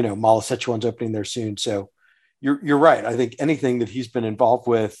any Mala Sichuan's opening there soon. So you're right. I think anything that he's been involved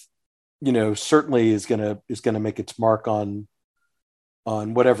with, certainly is gonna make its mark on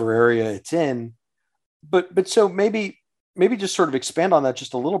whatever area it's in. But so maybe just sort of expand on that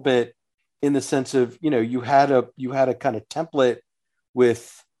just a little bit, in the sense of, you had a kind of template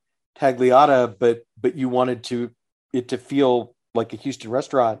with Tagliata, but you wanted it to feel like a Houston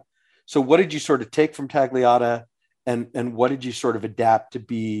restaurant. So what did you sort of take from Tagliata, and what did you sort of adapt to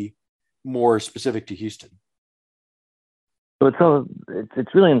be more specific to Houston? So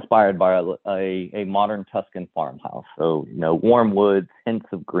it's really inspired by a modern Tuscan farmhouse. So, warm woods, hints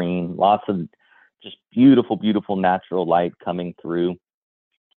of green, lots of just beautiful, beautiful natural light coming through.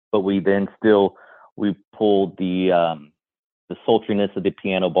 But we pulled the sultriness of the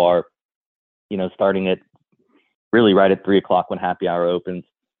piano bar, starting at really right at 3:00 when happy hour opens.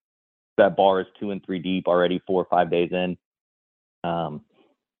 That bar is 2 and 3 deep already, 4 or 5 days in. All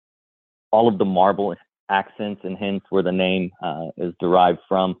of the marble accents and hints where the name is derived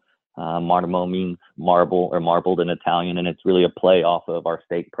from. Marmo means marble or marbled in Italian, and it's really a play off of our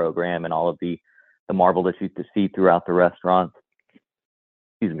steak program and all of the marble that you see throughout the restaurant.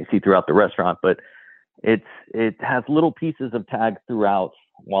 But it has little pieces of tags throughout,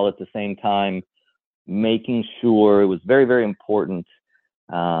 while at the same time making sure it was very, very important.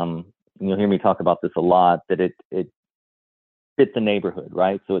 You'll hear me talk about this a lot, that it fit the neighborhood,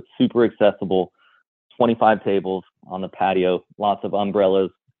 right? So it's super accessible. 25 tables on the patio, lots of umbrellas,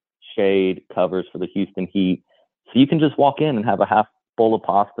 shade, covers for the Houston heat. So you can just walk in and have a half bowl of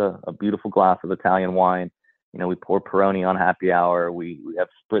pasta, a beautiful glass of Italian wine. We pour Peroni on happy hour. We have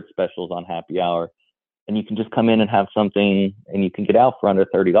spritz specials on happy hour. And you can just come in and have something, and you can get out for under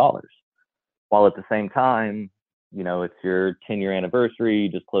 $30. While at the same time, it's your 10-year anniversary. You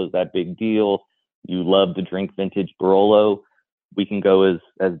just closed that big deal. You love to drink vintage Barolo. We can go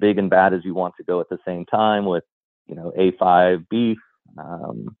as big and bad as you want to go at the same time with, A5 beef,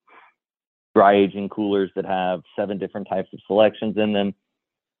 dry aging coolers that have 7 different types of selections in them.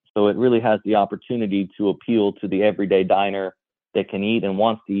 So it really has the opportunity to appeal to the everyday diner that can eat and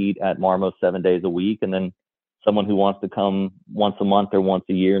wants to eat at Marmo 7 days a week, and then someone who wants to come once a month or once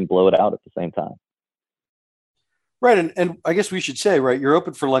a year and blow it out at the same time. Right. And I guess we should say, right, you're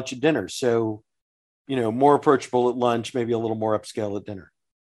open for lunch and dinner. So, more approachable at lunch, maybe a little more upscale at dinner.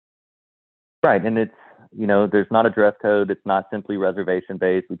 Right. And it's, there's not a dress code. It's not simply reservation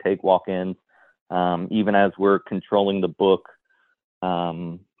based. We take walk-ins. Even as we're controlling the book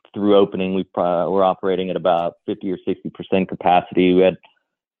through opening, we're operating at about 50 or 60% capacity. We had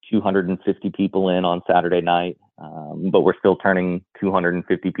 250 people in on Saturday night, but we're still turning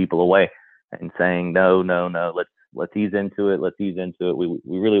 250 people away and saying, no, let's ease into it.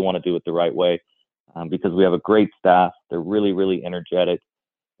 We really want to do it the right way. Because we have a great staff. They're really, really energetic,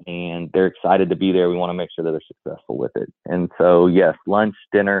 and they're excited to be there. We want to make sure that they're successful with it. And so, yes, lunch,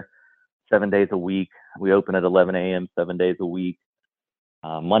 dinner, 7 days a week. We open at 11 a.m., 7 days a week.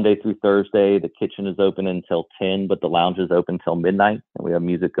 Monday through Thursday, the kitchen is open until 10, but the lounge is open till midnight, and we have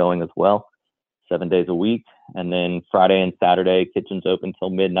music going as well, 7 days a week. And then Friday and Saturday, kitchen's open till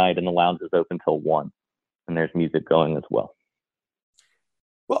midnight, and the lounge is open till 1, and there's music going as well.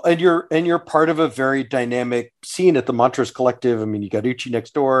 Well, and you're part of a very dynamic scene at the Montrose Collective. I mean, you got Uchi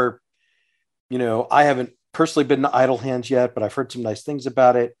next door. I haven't personally been to Idle Hands yet, but I've heard some nice things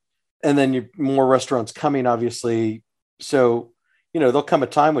about it. And then more restaurants coming, obviously. So, there'll come a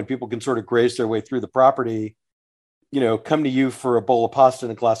time when people can sort of graze their way through the property, come to you for a bowl of pasta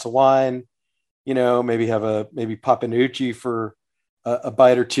and a glass of wine, maybe pop into Uchi for a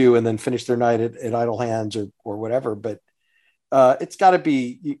bite or two, and then finish their night at Idle Hands or whatever. But it's got to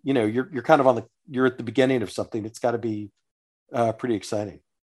be, you're kind of you're at the beginning of something. It's got to be pretty exciting.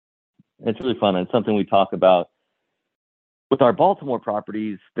 It's really fun. And it's something we talk about with our Baltimore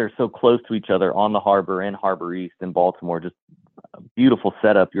properties. They're so close to each other on the harbor in Harbor East in Baltimore. Just a beautiful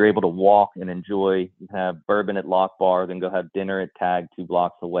setup. You're able to walk and enjoy. You have bourbon at Lock Bar, then go have dinner at Tag 2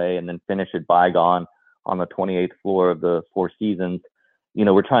 blocks away, and then finish at Bygone on the 28th floor of the Four Seasons.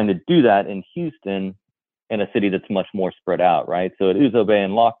 We're trying to do that in Houston, in a city that's much more spread out, right? So at Ouzo Bay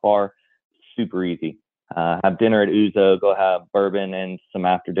and Lock Bar, super easy. Have dinner at Ouzo, go have bourbon and some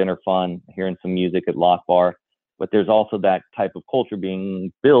after dinner fun, hearing some music at Lock Bar. but there's also that type of culture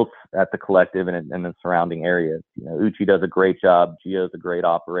being built at the collective and the surrounding areas. You know, Uchi does a great job. Gio's a great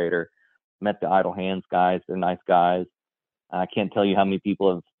operator. Met the Idle Hands guys. They're nice guys. I can't tell you how many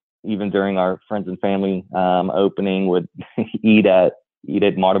people have, even during our friends and family opening, would eat at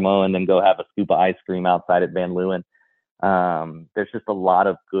Martimo and then go have a scoop of ice cream outside at Van Leeuwen. There's just a lot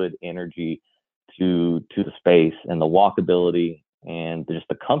of good energy to the space, and the walkability and just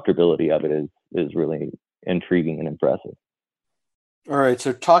the comfortability of it is really intriguing and impressive. All right,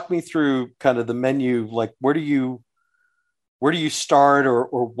 so talk me through kind of the menu. Like, where do you start,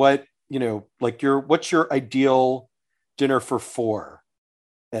 or what, you know, like what's your ideal dinner for four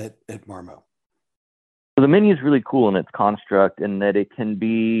at Marmo? So the menu is really cool in its construct, in that it can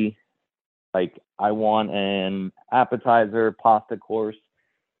be like, I want an appetizer, pasta course,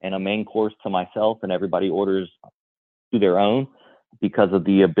 and a main course to myself, and everybody orders to their own, because of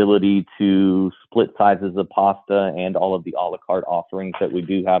the ability to split sizes of pasta and all of the a la carte offerings that we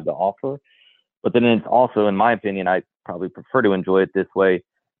do have to offer. But then it's also, in my opinion, I probably prefer to enjoy it this way,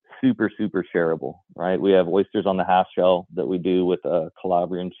 super, super shareable, right? We have oysters on the half shell that we do with a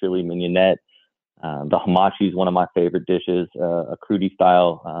Calabrian chili mignonette. The hamachi is one of my favorite dishes, a crudi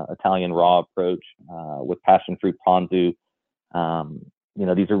style Italian raw approach with passion fruit ponzu. You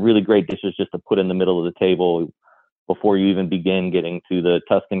know, these are really great dishes just to put in the middle of the table before you even begin getting to the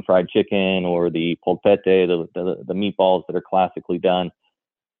Tuscan fried chicken or the polpette, the meatballs that are classically done.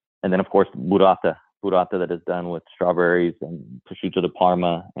 And then, of course, burrata that is done with strawberries and prosciutto di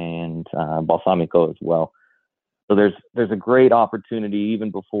Parma and balsamico as well. So there's a great opportunity,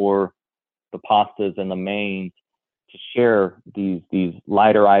 even before the pastas and the mains, to share these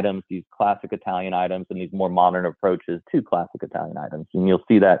lighter items, these classic Italian items, and these more modern approaches to classic Italian items. And you'll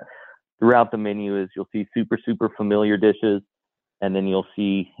see that throughout the menu. Is you'll see super, super familiar dishes, and then you'll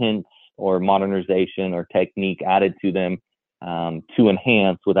see hints or modernization or technique added to them to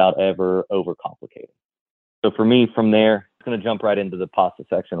enhance without ever overcomplicating. So for me, from there, I'm going to jump right into the pasta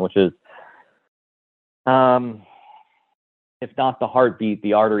section, which is, if not the heartbeat,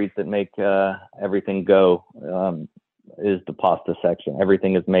 the arteries that make everything go, is the pasta section.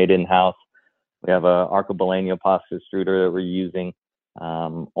 Everything is made in-house. We have a arcobaleno pasta extruder that we're using,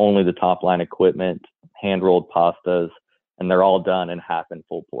 only the top line equipment, hand-rolled pastas, and they're all done in half and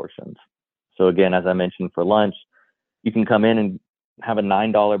full portions. So again, as I mentioned, for lunch, you can come in and have a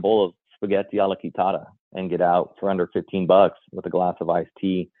 $9 bowl of spaghetti alla chitarra and get out for under $15 with a glass of iced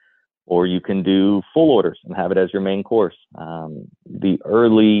tea. Or you can do full orders and have it as your main course. The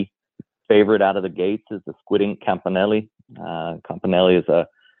early favorite out of the gates is the squid ink campanelli. Campanelli is a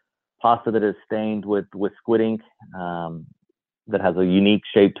pasta that is stained with squid ink, that has a unique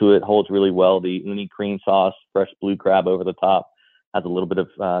shape to it, holds really well. The uni cream sauce, fresh blue crab over the top, has a little bit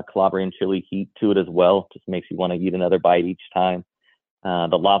of Calabrian chili heat to it as well. Just makes you want to eat another bite each time.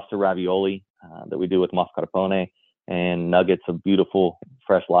 The lobster ravioli that we do with mascarpone and nuggets of beautiful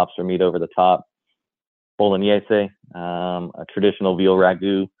fresh lobster meat over the top. Bolognese, a traditional veal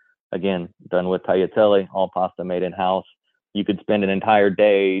ragu, again, done with tagliatelle, all pasta made in-house. You could spend an entire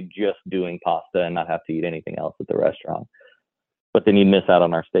day just doing pasta and not have to eat anything else at the restaurant. But then you'd miss out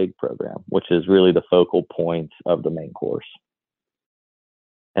on our steak program, which is really the focal point of the main course.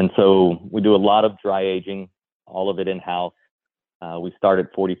 And so we do a lot of dry aging, all of it in-house. We start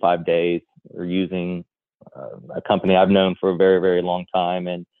at 45 days. We're using a company I've known for a very, very long time,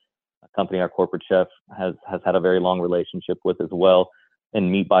 and a company our corporate chef has had a very long relationship with as well,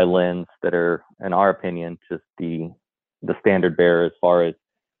 and Meat by Lens, that are, in our opinion, just the standard bearer as far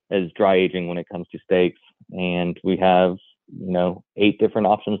as dry aging when it comes to steaks. And we have, 8 different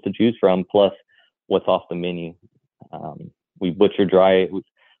options to choose from, plus what's off the menu. We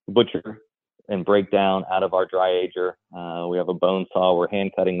butcher and break down out of our dry ager. We have a bone saw. We're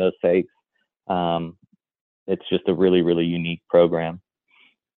hand cutting those steaks. It's just a really, really unique program.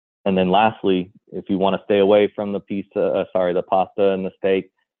 And then lastly, if you want to stay away from the pasta and the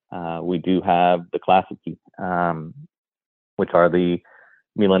steak, we do have the classici, which are the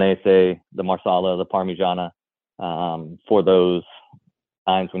Milanese, the Marsala, the Parmigiana, for those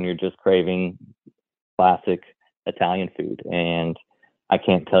times when you're just craving classic Italian food. And I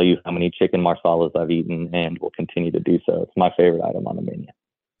can't tell you how many chicken marsalas I've eaten and will continue to do so. It's my favorite item on the menu.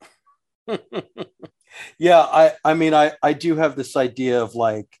 Yeah, I do have this idea of,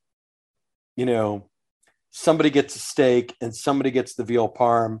 like, somebody gets a steak and somebody gets the veal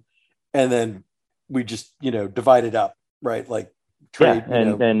parm, and then we just, divide it up, right? Like, trade,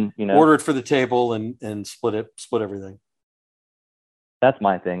 order it for the table and split everything. That's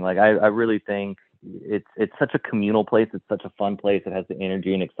my thing. Like, I really think it's such a communal place. It's such a fun place. It has the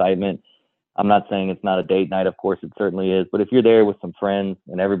energy and excitement. I'm not saying it's not a date night. Of course, it certainly is. But if you're there with some friends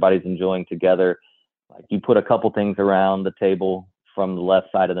and everybody's enjoying together, like you put a couple things around the table from the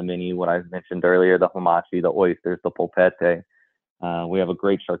left side of the menu, what I mentioned earlier, the hamachi, the oysters, the polpette. We have a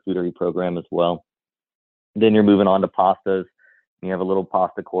great charcuterie program as well. Then you're moving on to pastas. You have a little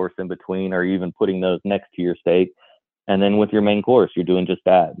pasta course in between, or even putting those next to your steak. And then with your main course, you're doing just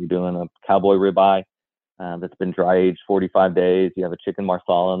that. You're doing a cowboy ribeye that's been dry aged 45 days. You have a chicken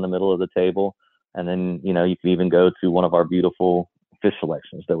marsala in the middle of the table. And then, you can even go to one of our beautiful fish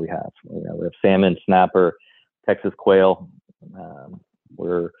selections that we have. We have salmon, snapper, Texas quail.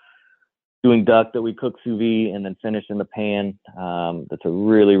 We're doing duck that we cook sous vide and then finish in the pan. That's a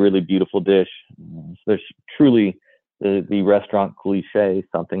really, really beautiful dish. So there's truly the restaurant cliche,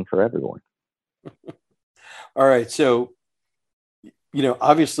 something for everyone. All right. So,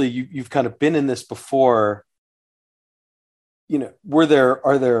 obviously you've kind of been in this before. Are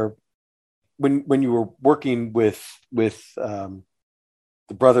there, when you were working with the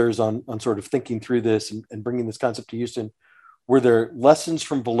brothers on sort of thinking through this and bringing this concept to Houston, were there lessons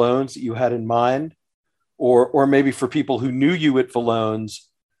from Vallone's that you had in mind, or maybe for people who knew you at Vallone's,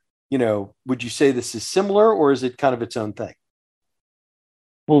 would you say this is similar, or is it kind of its own thing?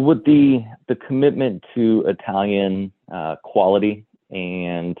 Well, with the commitment to Italian quality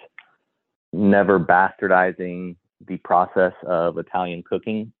and never bastardizing the process of Italian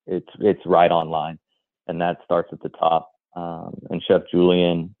cooking, it's right on line, and that starts at the top. And Chef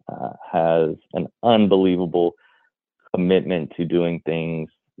Julian has an unbelievable commitment to doing things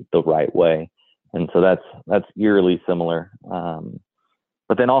the right way, and so that's eerily similar.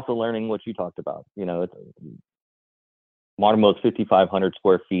 But then also learning what you talked about. It's Marmo's 5,500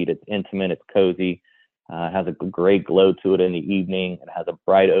 square feet. It's intimate. It's cozy. It has a great glow to it in the evening. It has a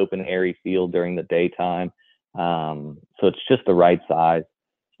bright, open, airy feel during the daytime. So it's just the right size.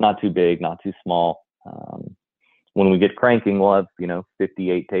 It's not too big, not too small. When we get cranking, we'll have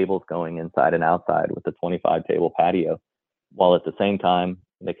 58 tables going inside and outside with a 25 table patio. While at the same time,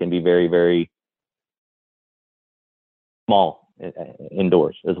 they can be very, very small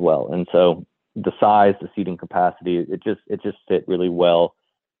indoors as well. And so the size, the seating capacity, it just fit really well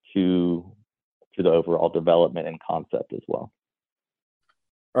to the overall development and concept as well.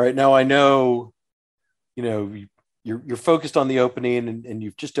 All right. Now I know, you're focused on the opening and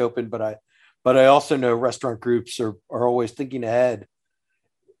you've just opened, but I also know restaurant groups are always thinking ahead.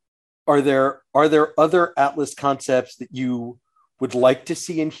 Are there other Atlas concepts that you would like to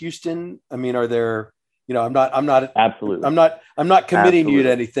see in Houston? I mean, are there, I'm not absolutely, I'm not committing absolutely you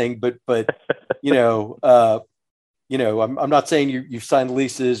to anything, but I'm not saying you've signed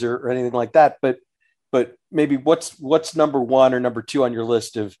leases or anything like that, but maybe what's number one or number two on your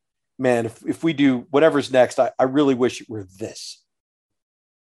list of, man, if we do whatever's next, I really wish it were this.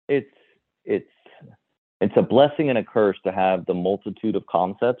 It's a blessing and a curse to have the multitude of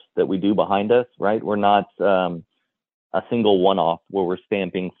concepts that we do behind us, right? We're not a single one-off where we're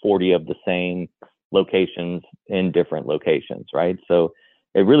stamping 40 of the same locations in different locations, right? So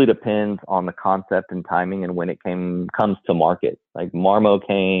it really depends on the concept and timing and when it comes to market. Like Marmo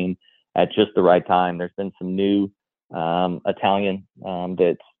came at just the right time. There's been some new Italian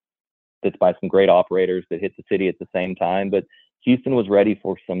that's by some great operators that hit the city at the same time, but Houston was ready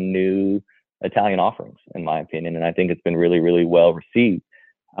for some new Italian offerings, in my opinion, and I think it's been really, really well received.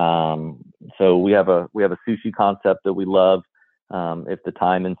 So we have a sushi concept that we love. If the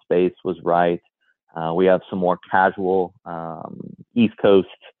time and space was right, we have some more casual East Coast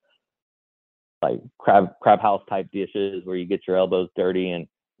like crab house type dishes where you get your elbows dirty and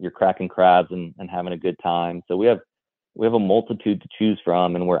you're cracking crabs and having a good time. So we have a multitude to choose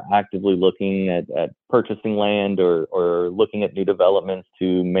from, and we're actively looking at purchasing land or looking at new developments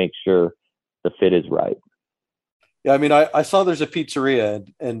to make sure the fit is right. Yeah, I mean, I saw there's a pizzeria,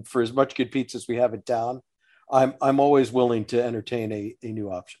 and for as much good pizza as we have in town, I'm always willing to entertain a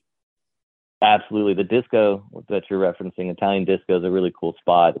new option. Absolutely. The disco that you're referencing, Italian Disco, is a really cool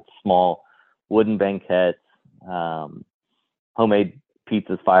spot. It's small, wooden banquettes, homemade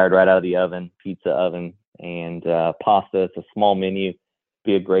pizzas fired right out of the oven, pizza oven, and pasta. It's a small menu,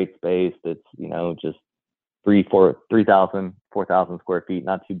 be a great space. That's, just 3,000, 4,000 square feet,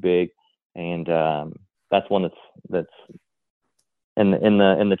 not too big. And that's one that's in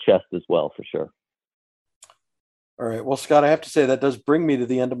the chest as well, for sure. All right. Well, Scott, I have to say that does bring me to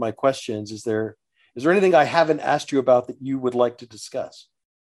the end of my questions. Is there anything I haven't asked you about that you would like to discuss?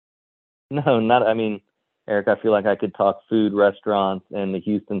 No, not. I mean, Eric, I feel like I could talk food, restaurants, and the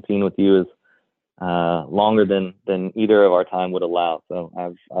Houston scene with you is longer than either of our time would allow.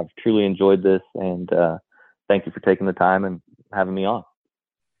 So I've truly enjoyed this, and thank you for taking the time and having me on.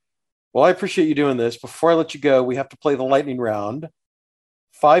 Well, I appreciate you doing this. Before I let you go, we have to play the lightning round.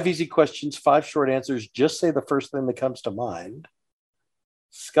 5 easy questions, 5 short answers. Just say the first thing that comes to mind.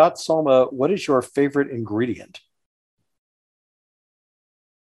 Scott Sulma, what is your favorite ingredient?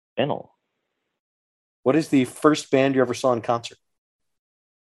 Fennel. What is the first band you ever saw in concert?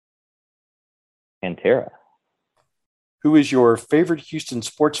 Pantera. Who is your favorite Houston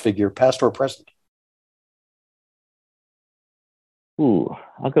sports figure, past or present? Ooh,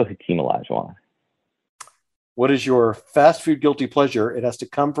 I'll go Hakeem Olajuwon. What is your fast food guilty pleasure? It has to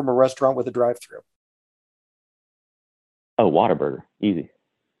come from a restaurant with a drive-thru. Oh, Whataburger. Easy.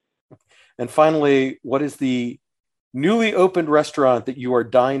 And finally, what is the newly opened restaurant that you are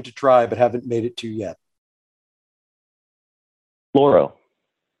dying to try but haven't made it to yet? Floro.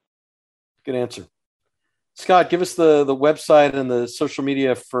 Good answer. Scott, give us the website and the social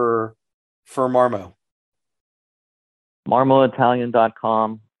media for Marmo.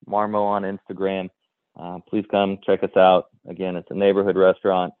 MarmoItalian.com, Marmo on Instagram. Please come check us out. Again, it's a neighborhood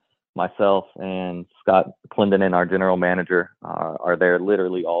restaurant. Myself and Scott Clendenin, our general manager, are there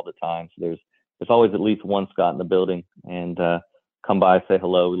literally all the time. So there's always at least one Scott in the building. And come by, say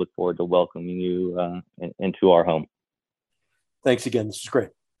hello. We look forward to welcoming you into our home. Thanks again. This is great.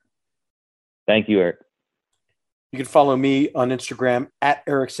 Thank you, Eric. You can follow me on Instagram at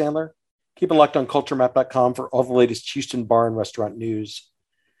Eric Sandler. Keep it locked on culturemap.com for all the latest Houston bar and restaurant news.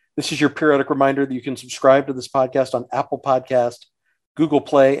 This is your periodic reminder that you can subscribe to this podcast on Apple Podcast, Google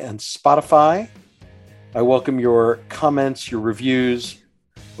Play, and Spotify. I welcome your comments, your reviews,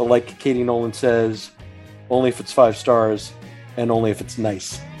 but like Katie Nolan says, only if it's 5 stars and only if it's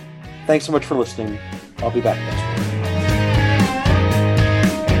nice. Thanks so much for listening. I'll be back next week.